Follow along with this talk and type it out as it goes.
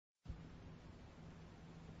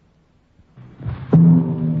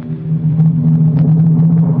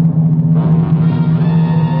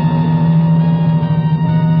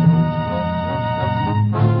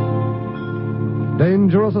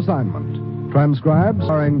Assignment. Transcribed,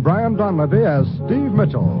 starring Brian Donlevy as Steve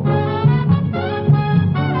Mitchell.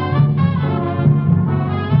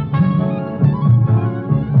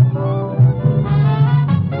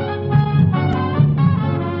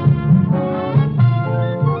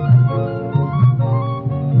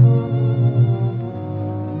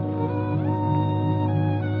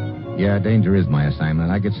 Yeah, danger is my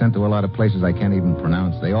assignment. I get sent to a lot of places I can't even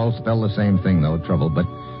pronounce. They all spell the same thing, though, trouble. But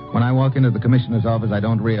when I walk into the commissioner's office, I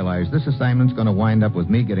don't realize this assignment's going to wind up with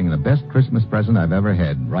me getting the best Christmas present I've ever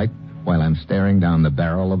had, right while I'm staring down the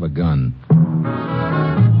barrel of a gun.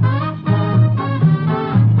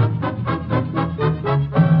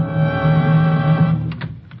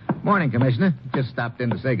 Morning, Commissioner. Just stopped in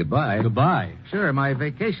to say goodbye. Goodbye? Sure, my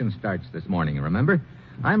vacation starts this morning, remember?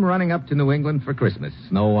 I'm running up to New England for Christmas.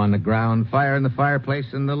 Snow on the ground, fire in the fireplace,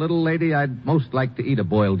 and the little lady I'd most like to eat a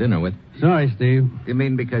boiled dinner with. Sorry, Steve. You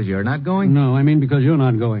mean because you're not going? No, I mean because you're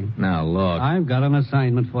not going. Now, look. I've got an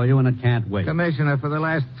assignment for you, and it can't wait. Commissioner, for the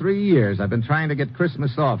last 3 years, I've been trying to get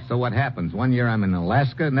Christmas off. So what happens? One year I'm in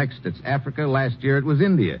Alaska, next it's Africa, last year it was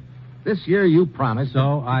India. This year you promised...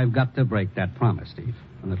 So I've got to break that promise, Steve.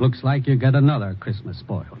 And it looks like you get another Christmas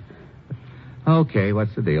spoil. Okay,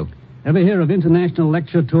 what's the deal? Ever hear of international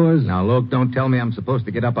lecture tours? Now, look, don't tell me I'm supposed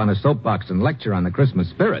to get up on a soapbox and lecture on the Christmas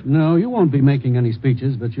spirit. No, you won't be making any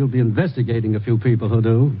speeches, but you'll be investigating a few people who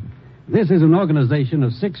do. This is an organization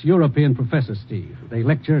of 6 European professors, Steve. They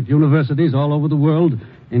lecture at universities all over the world,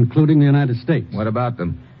 including the United States. What about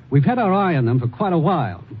them? We've had our eye on them for quite a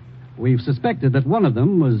while. We've suspected that one of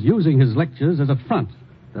them was using his lectures as a front.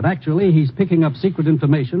 That actually he's picking up secret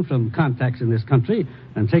information from contacts in this country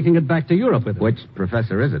and taking it back to Europe with him. Which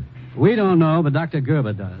professor is it? We don't know, but Dr.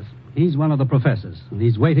 Gerber does. He's one of the professors, and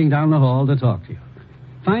he's waiting down the hall to talk to you.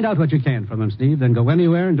 Find out what you can from him, Steve, then go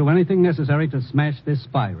anywhere and do anything necessary to smash this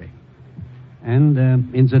spy ring.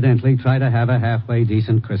 And, incidentally, try to have a halfway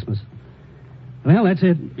decent Christmas. Well, that's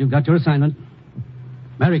it. You've got your assignment.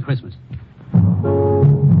 Merry Christmas.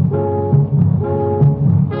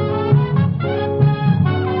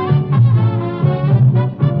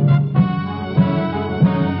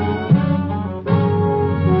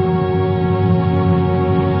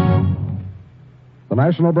 The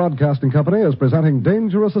National Broadcasting Company is presenting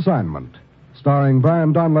Dangerous Assignment, starring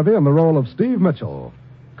Brian Donlevy in the role of Steve Mitchell,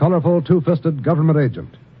 colorful, two-fisted government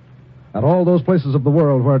agent. At all those places of the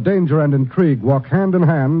world where danger and intrigue walk hand in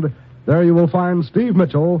hand, there you will find Steve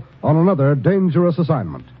Mitchell on another Dangerous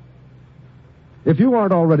Assignment. If you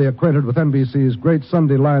aren't already acquainted with NBC's great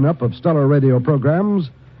Sunday lineup of stellar radio programs,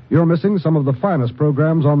 you're missing some of the finest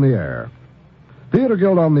programs on the air. Theater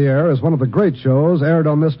Guild on the Air is one of the great shows aired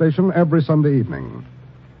on this station every Sunday evening.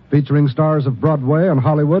 Featuring stars of Broadway and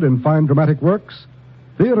Hollywood in fine dramatic works,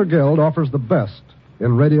 Theater Guild offers the best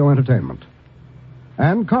in radio entertainment.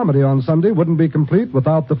 And comedy on Sunday wouldn't be complete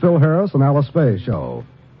without the Phil Harris and Alice Faye show.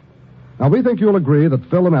 Now, we think you'll agree that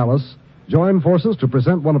Phil and Alice join forces to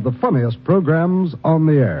present one of the funniest programs on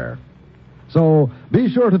the air. So be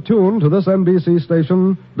sure to tune to this NBC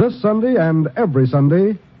station this Sunday and every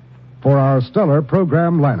Sunday for our stellar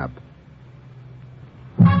program lineup.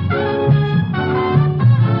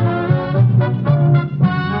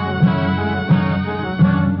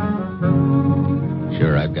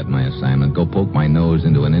 Sure, I've got my assignment. Go poke my nose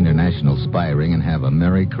into an international spy ring and have a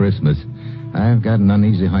Merry Christmas. I've got an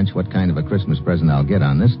uneasy hunch what kind of a Christmas present I'll get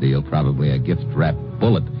on this deal. Probably a gift-wrapped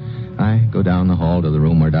bullet. I go down the hall to the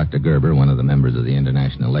room where Dr. Gerber, one of the members of the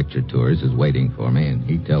International Lecture Tours, is waiting for me, and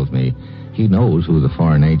he tells me he knows who the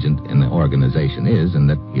foreign agent in the organization is, and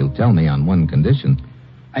that he'll tell me on one condition.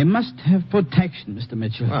 I must have protection, Mr.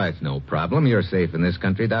 Mitchell. Oh, it's no problem. You're safe in this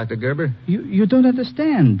country, Dr. Gerber. You don't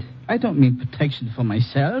understand. I don't mean protection for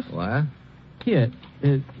myself. What? Here,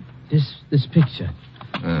 this picture.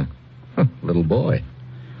 Little boy.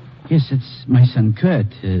 Yes, it's my son Kurt,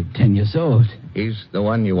 10 years old. He's the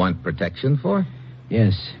one you want protection for?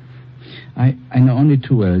 Yes. I know only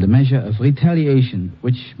too well the measure of retaliation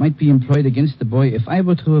which might be employed against the boy if I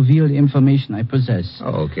were to reveal the information I possess.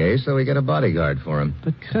 Oh, okay, so we got a bodyguard for him.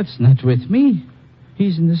 But Kurt's not with me.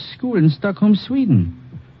 He's in the school in Stockholm, Sweden.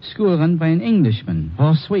 School run by an Englishman,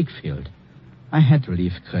 Horst Wakefield. I had to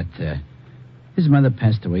leave Kurt there. His mother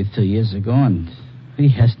passed away 2 years ago, and he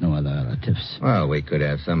has no other relatives. Well, we could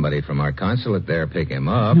have somebody from our consulate there pick him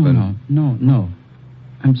up. No.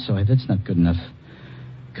 I'm sorry, that's not good enough.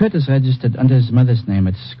 Kurt is registered under his mother's name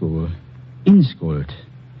at school. Inskuld.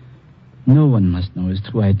 No one must know his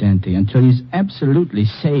true identity until he's absolutely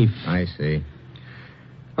safe. I see.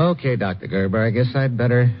 Okay, Dr. Gerber, I guess I'd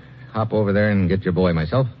better hop over there and get your boy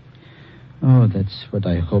myself. Oh, that's what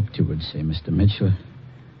I hoped you would say, Mr. Mitchell.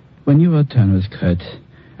 When you return with Kurt,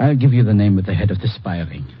 I'll give you the name of the head of the spy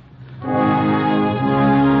ring.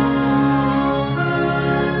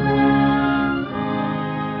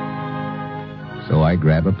 So I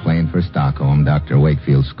grab a plane for Stockholm. Dr.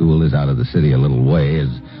 Wakefield's school is out of the city a little way. As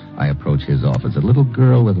I approach his office, a little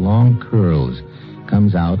girl with long curls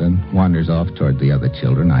comes out and wanders off toward the other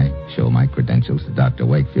children. I show my credentials to Dr.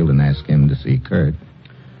 Wakefield and ask him to see Kurt.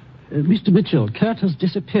 Mr. Mitchell, Kurt has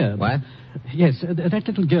disappeared. What? Yes, that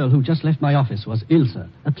little girl who just left my office was Ilse,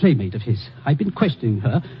 a playmate of his. I've been questioning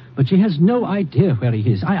her, but she has no idea where he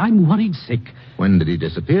is. I'm worried sick. When did he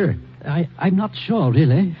disappear? I'm not sure,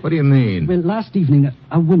 really. What do you mean? Well, last evening,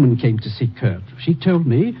 a woman came to see Kurt. She told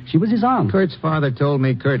me she was his aunt. Kurt's father told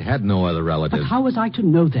me Kurt had no other But relatives. how was I to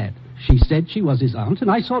know that? She said she was his aunt, and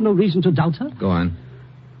I saw no reason to doubt her. Go on.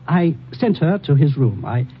 I sent her to his room.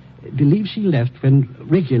 I believe she left when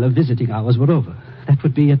regular visiting hours were over. That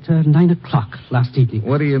would be at 9 o'clock last evening.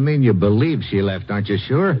 What do you mean you believe she left? Aren't you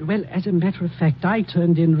sure? Well, as a matter of fact, I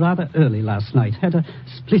turned in rather early last night. Had a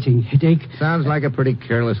splitting headache. Sounds like a pretty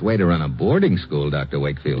careless way to run a boarding school, Dr.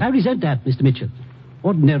 Wakefield. I resent that, Mr. Mitchell.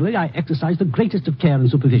 Ordinarily, I exercise the greatest of care and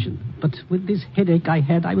supervision. But with this headache I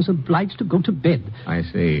had, I was obliged to go to bed. I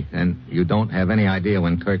see. And you don't have any idea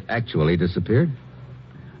when Kurt actually disappeared?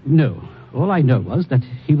 No. All I know was that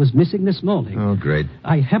he was missing this morning. Oh, great.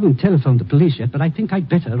 I haven't telephoned the police yet, but I think I'd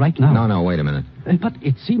better right now. No, wait a minute. But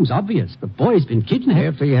it seems obvious. The boy's been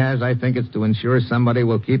kidnapped. If he has, I think it's to ensure somebody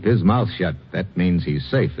will keep his mouth shut. That means he's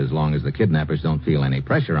safe as long as the kidnappers don't feel any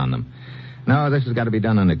pressure on them. No, this has got to be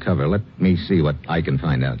done undercover. Let me see what I can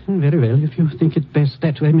find out. Very well, if you think it best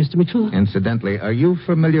that way, Mr. Mitchell. Incidentally, are you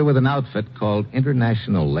familiar with an outfit called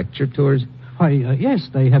International Lecture Tours? Why, yes,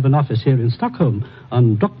 they have an office here in Stockholm,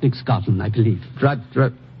 on Drottningsgatan, I believe.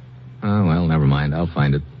 Oh, well, never mind. I'll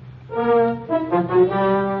find it.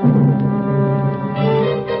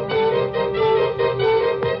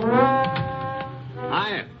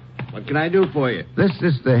 Hiya. What can I do for you? This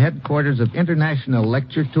is the headquarters of International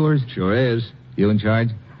Lecture Tours. Sure is. You in charge?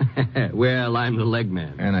 Well, I'm the leg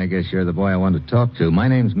man. And I guess you're the boy I want to talk to. My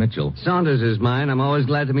name's Mitchell. Saunders is mine. I'm always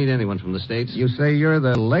glad to meet anyone from the States. You say you're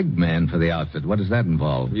the leg man for the outfit. What does that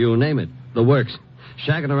involve? You name it. The works.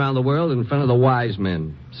 Shacking around the world in front of the wise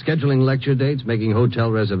men. Scheduling lecture dates, making hotel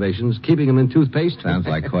reservations, keeping them in toothpaste. Sounds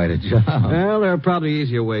like quite a job. Well, there are probably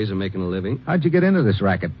easier ways of making a living. How'd you get into this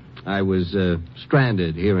racket? I was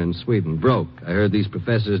stranded here in Sweden, broke. I heard these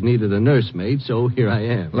professors needed a nursemaid, so here I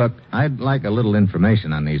am. Look, I'd like a little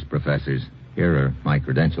information on these professors. Here are my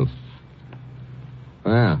credentials.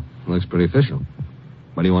 Wow, looks pretty official.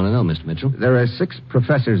 What do you want to know, Mr. Mitchell? There are 6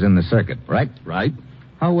 professors in the circuit, right? Right.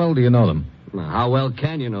 How well do you know them? Now, how well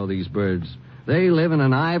can you know these birds? They live in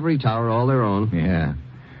an ivory tower all their own. Yeah.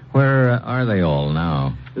 Where are they all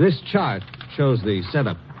now? This chart shows the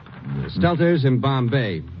setup. Stelter's in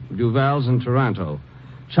Bombay, Duval's in Toronto,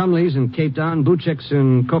 Chumley's in Cape Town, Buchek's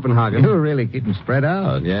in Copenhagen. You're really keeping spread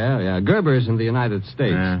out. Yeah. Gerber's in the United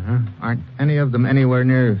States. Uh-huh. Aren't any of them anywhere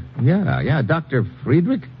near... Yeah, Dr.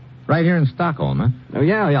 Friedrich? Right here in Stockholm, huh? Oh,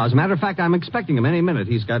 yeah. As a matter of fact, I'm expecting him any minute.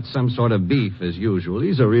 He's got some sort of beef, as usual.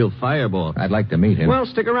 He's a real fireball. I'd like to meet him. Well,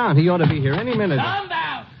 stick around. He ought to be here any minute.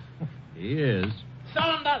 Saunders! He is.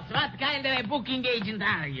 Saunders, what kind of a booking agent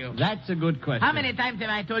are you? That's a good question. How many times have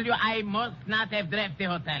I told you I must not have left the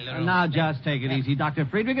hotel room? Now, just take it easy, Dr.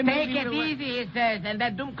 Friedrich. And Take maybe it we'll- easy, he says, and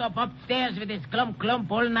that Dumkop upstairs with his clump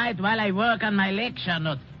all night while I work on my lecture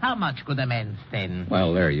notes. How much could a man stand?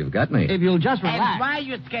 Well, there, you've got me. If you'll just relax. And why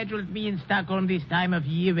you scheduled me in Stockholm this time of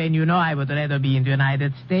year when you know I would rather be in the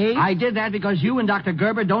United States? I did that because you and Dr.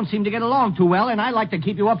 Gerber don't seem to get along too well, and I like to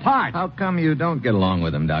keep you apart. How come you don't get along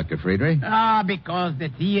with him, Dr. Friedrich? Because the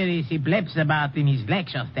theories he bleps about in his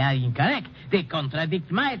lectures, they are incorrect. They contradict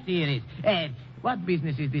my theories. What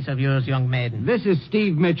business is this of yours, young man? This is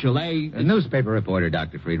Steve Mitchell, A newspaper reporter,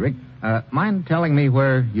 Dr. Friedrich. Mind telling me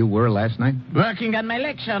where you were last night? Working on my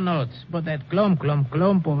lecture notes. But that clump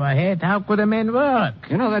overhead, how could a man work?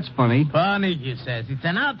 You know, that's funny. Funny, he says. It's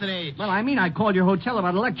an outrage. Well, I mean, I called your hotel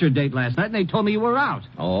about a lecture date last night, and they told me you were out.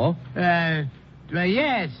 Oh? Well,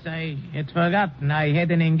 yes, I had forgotten. I had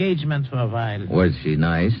an engagement for a while. Was she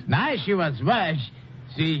nice? Nice she was.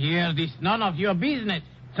 See here, this none of your business.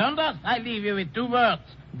 Saunders, I leave you with 2 words.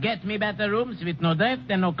 Get me better rooms with no drift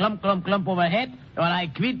and no clump overhead, or I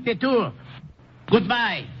quit the tour.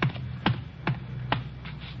 Goodbye.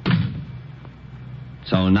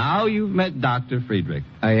 So now you've met Dr. Friedrich.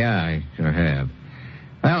 Yeah, I sure have.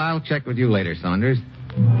 Well, I'll check with you later, Saunders.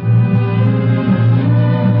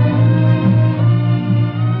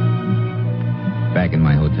 Back in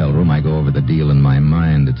my hotel room, I go over the deal in my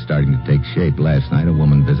mind. It's starting to take shape. Last night, a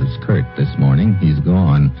woman visits Kurt. This morning, he's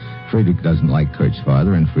gone. Friedrich doesn't like Kurt's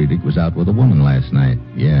father, and Friedrich was out with a woman last night.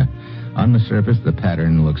 Yeah. On the surface, the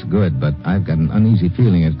pattern looks good, but I've got an uneasy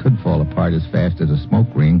feeling it could fall apart as fast as a smoke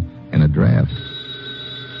ring in a draft.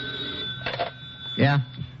 Yeah?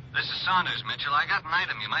 This is Saunders, Mitchell. I got an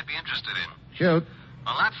item you might be interested in. Shoot.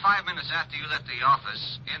 Well, not 5 minutes after you left the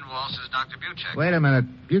office, in waltzes Dr. Buchek. Wait a minute.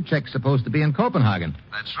 Buchek's supposed to be in Copenhagen.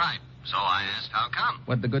 That's right. So I asked, how come?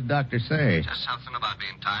 What'd the good doctor say? Just something about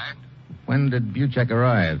being tired. When did Buchek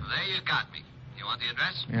arrive? There you got me. You want the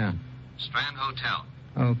address? Yeah. Strand Hotel.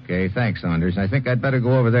 Okay, thanks, Saunders. I think I'd better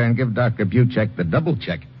go over there and give Dr. Buchek the double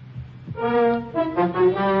check.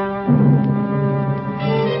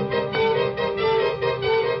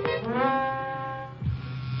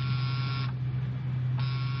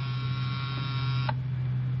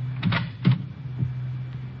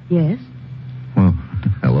 Yes? Well,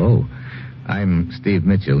 hello. I'm Steve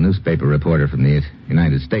Mitchell, newspaper reporter from the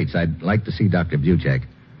United States. I'd like to see Dr. Buchek.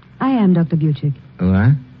 I am Dr. Buchek.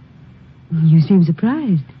 What? You seem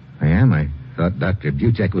surprised. I am. I thought Dr.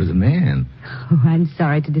 Buchek was a man. Oh, I'm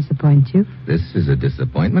sorry to disappoint you. This is a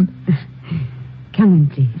disappointment. Come in,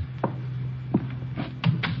 please.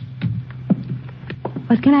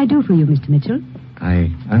 What can I do for you, Mr. Mitchell?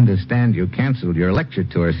 I understand you canceled your lecture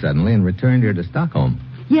tour suddenly and returned here to Stockholm.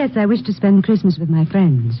 Yes, I wish to spend Christmas with my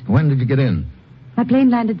friends. When did you get in? My plane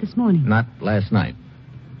landed this morning. Not last night.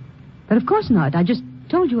 But of course not. I just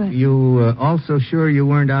told you You also sure you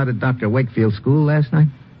weren't out at Dr. Wakefield's school last night?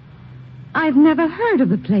 I've never heard of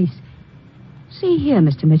the place. See here,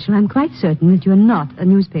 Mr. Mitchell, I'm quite certain that you're not a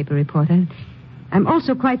newspaper reporter. I'm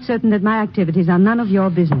also quite certain that my activities are none of your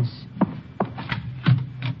business.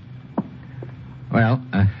 Well,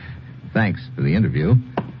 thanks for the interview.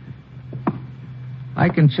 I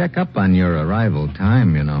can check up on your arrival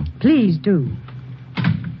time, you know. Please do.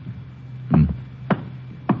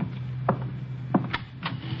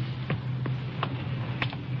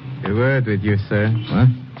 A word with you, sir. What?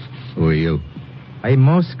 Who are you? I'm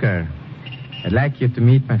Oscar. I'd like you to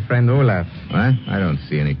meet my friend Olaf. What? I don't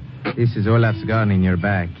see any. This is Olaf's gun in your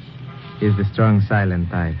back. He's the strong, silent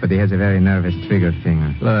type, but he has a very nervous trigger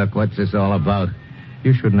finger. Look, what's this all about?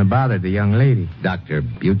 You shouldn't have bothered the young lady. Dr.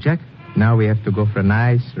 Buchek? Now we have to go for a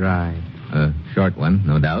nice ride. A short one,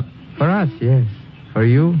 no doubt. For us, yes. For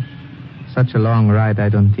you, such a long ride, I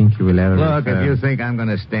don't think you will ever Look, return. if you think I'm going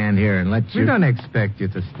to stand here and let you... We don't expect you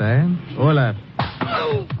to stand. Olaf.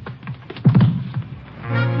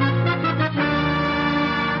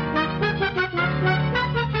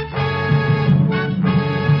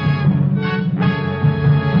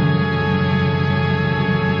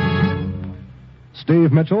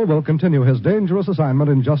 Steve Mitchell will continue his dangerous assignment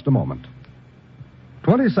in just a moment.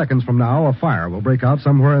 20 seconds from now, a fire will break out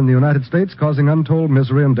somewhere in the United States, causing untold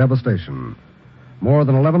misery and devastation. More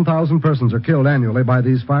than 11,000 persons are killed annually by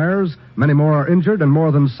these fires, many more are injured, and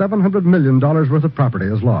more than $700 million worth of property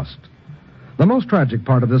is lost. The most tragic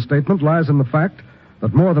part of this statement lies in the fact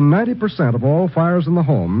that more than 90% of all fires in the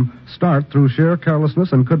home start through sheer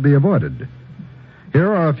carelessness and could be avoided.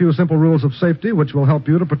 Here are a few simple rules of safety which will help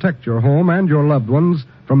you to protect your home and your loved ones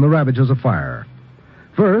from the ravages of fire.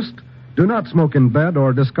 First, do not smoke in bed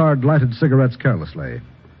or discard lighted cigarettes carelessly.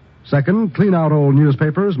 Second, clean out old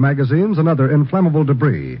newspapers, magazines, and other inflammable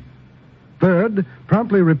debris. Third,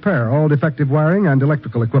 promptly repair all defective wiring and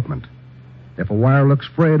electrical equipment. If a wire looks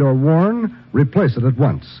frayed or worn, replace it at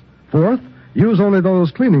once. Fourth, use only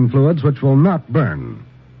those cleaning fluids which will not burn.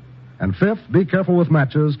 And fifth, be careful with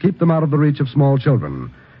matches. Keep them out of the reach of small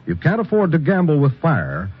children. You can't afford to gamble with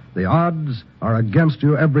fire. The odds are against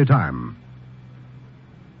you every time.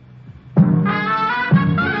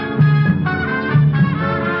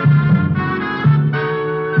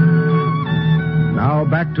 Now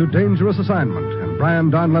back to Dangerous Assignment and Brian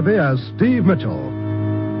Donlevy as Steve Mitchell.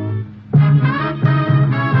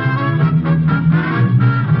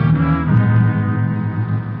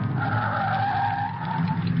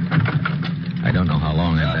 I don't know how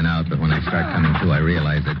long I've been out, but when I start coming to, I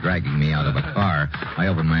realize they're dragging me out of a car. I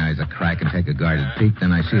open my eyes a crack and take a guarded peek.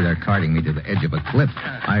 Then I see they're carting me to the edge of a cliff.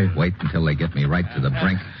 I wait until they get me right to the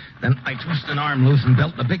brink. Then I twist an arm loose and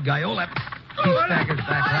belt the big guy, Olaf. He staggers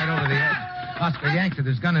back right over the edge. Oscar yanks at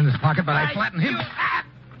his gun in his pocket, but I flatten him.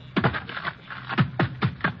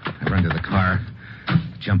 I run to the car,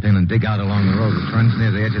 jump in and dig out along the road which runs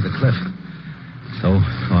near the edge of the cliff. So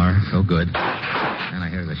far, so good. Then I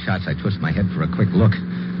hear the shots. I twist my head for a quick look.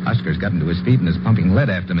 Oscar's gotten to his feet and is pumping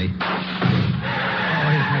lead after me. Oh,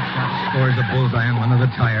 he's next shot scores a bullseye on one of the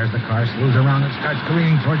tires. The car slews around and starts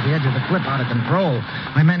careening towards the edge of the cliff out of control.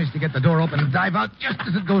 I manage to get the door open and dive out just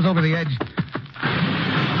as it goes over the edge.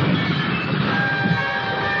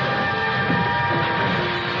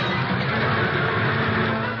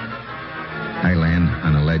 I land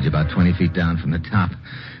on a ledge about 20 feet down from the top.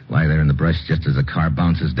 Lie there in the brush just as the car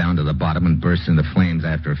bounces down to the bottom and bursts into flames.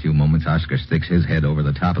 After a few moments, Oscar sticks his head over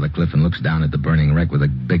the top of the cliff and looks down at the burning wreck with a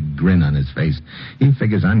big grin on his face. He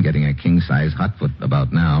figures I'm getting a king-size hotfoot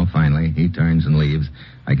about now. Finally, he turns and leaves.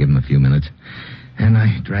 I give him a few minutes. And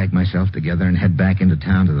I drag myself together and head back into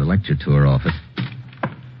town to the lecture tour office.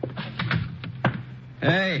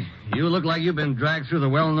 Hey, you look like you've been dragged through the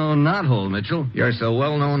well-known knothole, Mitchell. You're so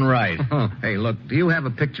well-known, right. Hey, look, do you have a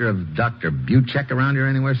picture of Dr. Buchek around here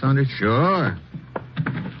anywhere, Saunders? Sure.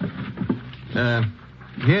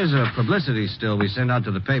 Here's a publicity still we sent out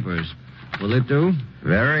to the papers. Will it do?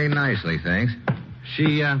 Very nicely, thanks.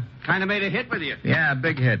 She, kind of made a hit with you. Yeah,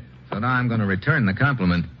 big hit. So now I'm going to return the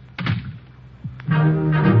compliment.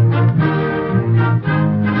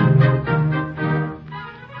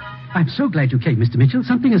 I'm so glad you came, Mr. Mitchell.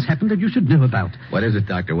 Something has happened that you should know about. What is it,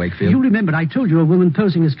 Dr. Wakefield? You remember I told you a woman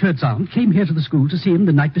posing as Kurt's aunt came here to the school to see him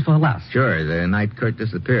the night before last. Sure, the night Kurt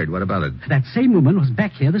disappeared. What about it? That same woman was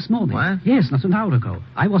back here this morning. What? Yes, not an hour ago.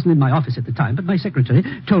 I wasn't in my office at the time, but my secretary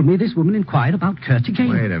told me this woman inquired about Kurt again.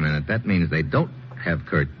 Wait a minute. That means they don't have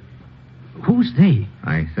Kurt. Who's they?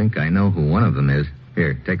 I think I know who one of them is.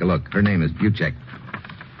 Here, take a look. Her name is Buchek.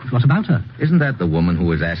 What about her? Isn't that the woman who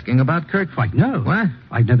was asking about Kurt? Why, no. What?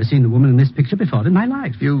 I've never seen the woman in this picture before in my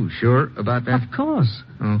life. You sure about that? Of course.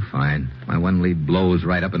 Oh, fine. My one lead blows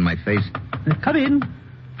right up in my face. Come in.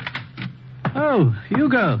 Oh,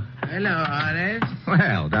 Hugo. Hello, Horace.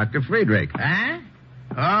 Well, Dr. Friedrich. Huh?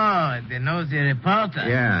 Oh, the nosy reporter.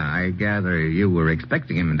 Yeah, I gather you were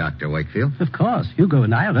expecting him, Dr. Wakefield. Of course. Hugo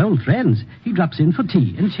and I are old friends. He drops in for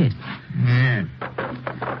tea and chit. Yeah.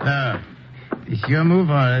 So, it's your move,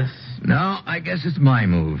 Horace. No, I guess it's my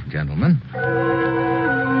move, gentlemen. I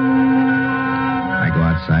go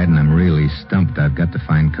outside and I'm really stumped. I've got to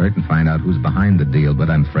find Kurt and find out who's behind the deal, but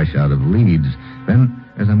I'm fresh out of leads. Then,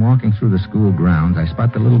 as I'm walking through the school grounds, I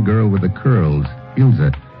spot the little girl with the curls,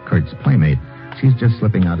 Ilse, Kurt's playmate. She's just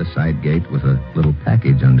slipping out a side gate with a little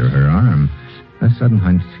package under her arm. A sudden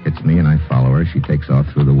hunch hits me and I follow her. She takes off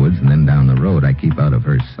through the woods and then down the road. I keep out of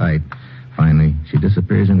her sight. Finally, she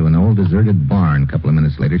disappears into an old deserted barn. A couple of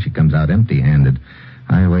minutes later, she comes out empty-handed.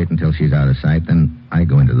 I wait until she's out of sight, then I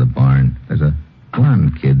go into the barn. There's a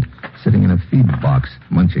blonde kid sitting in a feed box,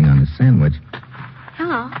 munching on a sandwich.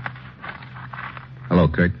 Hello. Hello,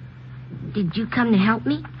 Kurt. Did you come to help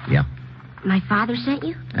me? Yeah. My father sent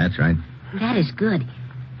you? That's right. That is good.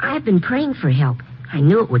 I've been praying for help. I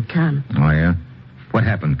knew it would come. Oh, yeah? What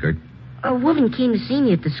happened, Kurt? A woman came to see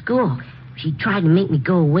me at the school. She tried to make me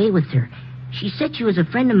go away with her. She said she was a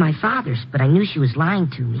friend of my father's, but I knew she was lying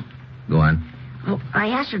to me. Go on. Well, I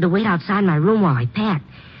asked her to wait outside my room while I packed.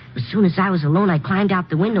 As soon as I was alone, I climbed out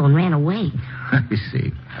the window and ran away. I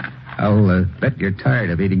see. I'll bet you're tired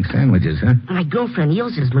of eating sandwiches, huh? My girlfriend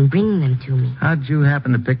Ilse has been bringing them to me. How'd you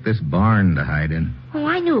happen to pick this barn to hide in? Oh,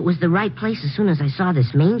 I knew it was the right place as soon as I saw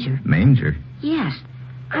this manger. Manger? Yes.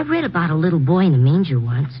 I read about a little boy in a manger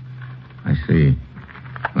once. I see.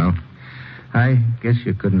 Well, I guess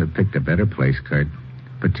you couldn't have picked a better place, Kurt.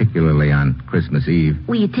 Particularly on Christmas Eve.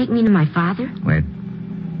 Will you take me to my father? Wait.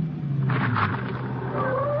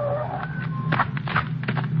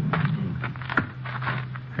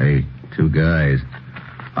 Hey, two guys.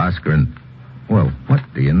 Oscar and... Well, what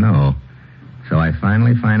do you know? So I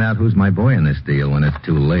finally find out who's my boy in this deal when it's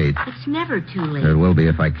too late. It's never too late. It will be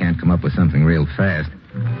if I can't come up with something real fast.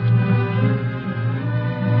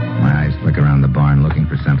 My eyes flick around the barn looking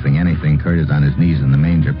for something, anything. Kurt is on his knees in the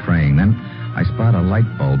manger praying. Then I spot a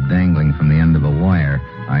light bulb dangling from the end of a wire.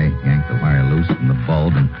 I yank the wire loose from the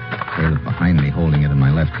bulb and trail it behind me, holding it in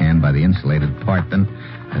my left hand by the insulated part. Then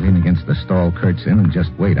I lean against the stall Kurt's in and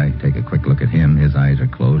just wait. I take a quick look at him. His eyes are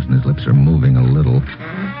closed and his lips are moving a little.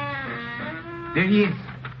 There he is.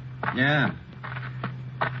 Yeah.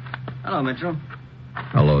 Hello, Mitchell.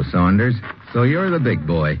 Hello, Saunders. So you're the big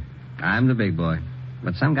boy. I'm the big boy.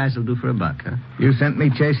 But some guys will do for a buck, huh? You sent me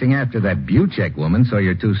chasing after that Buchek woman so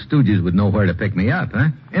your two stooges would know where to pick me up, huh?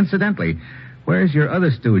 Incidentally, where's your other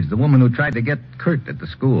stooge, the woman who tried to get Kurt at the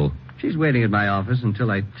school? She's waiting at my office until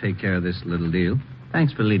I take care of this little deal.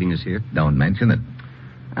 Thanks for leading us here. Don't mention it.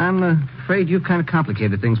 I'm afraid you've kind of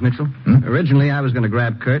complicated things, Mitchell. Originally, I was going to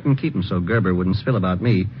grab Kurt and keep him so Gerber wouldn't spill about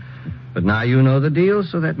me. But now you know the deal,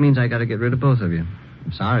 so that means I got to get rid of both of you.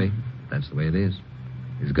 I'm sorry. That's the way it is.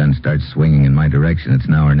 His gun starts swinging in my direction. It's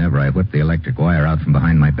now or never. I whip the electric wire out from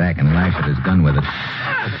behind my back and lash at his gun with it.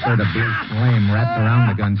 A sort of blue flame wraps around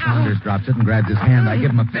the gun. Saunders drops it and grabs his hand. I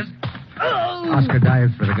give him a fist. Oscar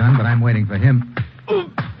dives for the gun, but I'm waiting for him.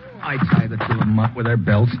 I tie the two of them up with their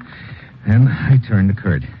belts, and I turn to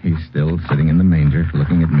Kurt. He's still sitting in the manger,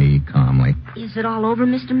 looking at me calmly. Is it all over,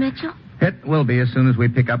 Mr. Mitchell? It will be as soon as we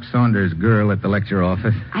pick up Saunders' girl at the lecture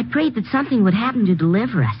office. I prayed that something would happen to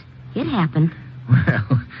deliver us. It happened.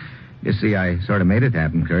 Well, you see, I sort of made it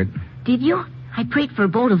happen, Kurt. Did you? I prayed for a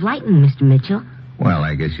bolt of lightning, Mr. Mitchell. Well,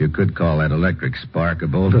 I guess you could call that electric spark a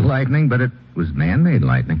bolt of lightning, but it was man-made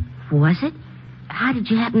lightning. Was it? How did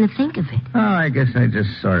you happen to think of it? Oh, I guess I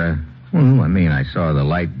just sort of... Well, I mean, I saw the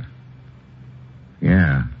light.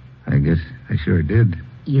 Yeah, I guess I sure did.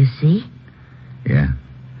 You see? Yeah.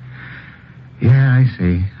 Yeah, I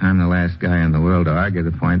see. I'm the last guy in the world to argue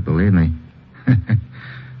the point, believe me.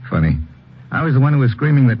 Funny. I was the one who was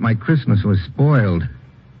screaming that my Christmas was spoiled.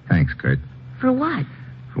 Thanks, Kurt. For what?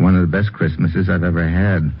 For one of the best Christmases I've ever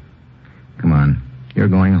had. Come on. You're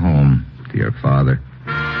going home to your father.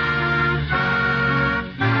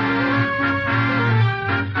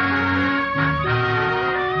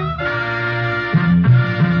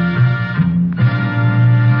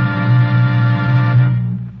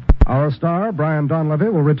 Our star, Brian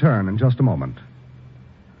Donlevy, will return in just a moment.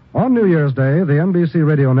 On New Year's Day, the NBC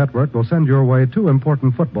Radio Network will send your way two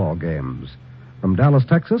important football games. From Dallas,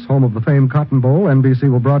 Texas, home of the famed Cotton Bowl,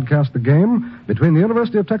 NBC will broadcast the game between the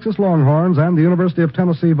University of Texas Longhorns and the University of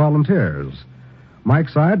Tennessee Volunteers. Mike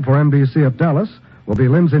Side for NBC at Dallas will be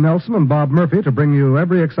Lindsey Nelson and Bob Murphy to bring you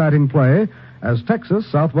every exciting play as Texas,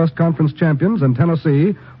 Southwest Conference champions, and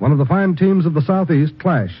Tennessee, one of the fine teams of the Southeast,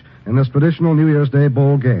 clash in this traditional New Year's Day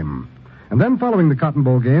bowl game. And then following the Cotton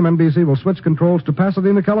Bowl game, NBC will switch controls to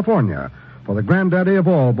Pasadena, California for the granddaddy of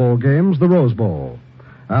all bowl games, the Rose Bowl.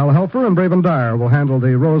 Al Helfer and Braven Dyer will handle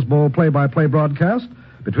the Rose Bowl play-by-play broadcast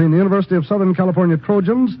between the University of Southern California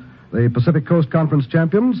Trojans, the Pacific Coast Conference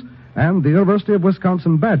champions, and the University of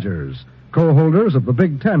Wisconsin Badgers, co-holders of the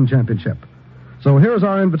Big Ten Championship. So here's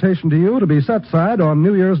our invitation to you to be set side on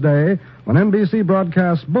New Year's Day when NBC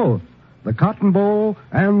broadcasts both the Cotton Bowl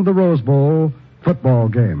and the Rose Bowl football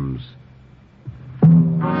games.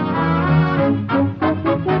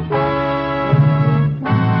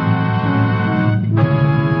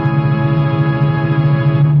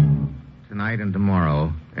 Tonight and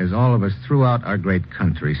tomorrow, as all of us throughout our great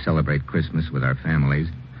country celebrate Christmas with our families,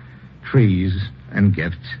 trees and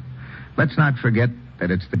gifts, let's not forget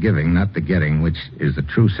that it's the giving, not the getting, which is the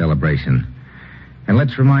true celebration. And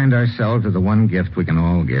let's remind ourselves of the one gift we can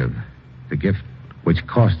all give, the gift which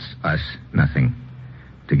costs us nothing,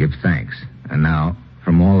 to give thanks. And now,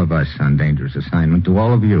 from all of us on Dangerous Assignment, to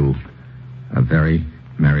all of you, a very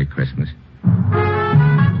Merry Christmas.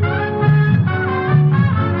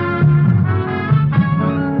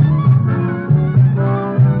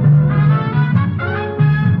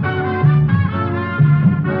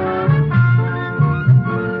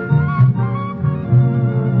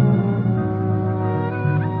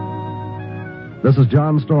 This is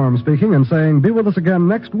John Storm speaking and saying be with us again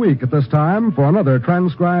next week at this time for another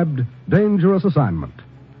transcribed Dangerous Assignment.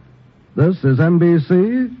 This is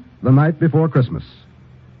NBC, the night before Christmas.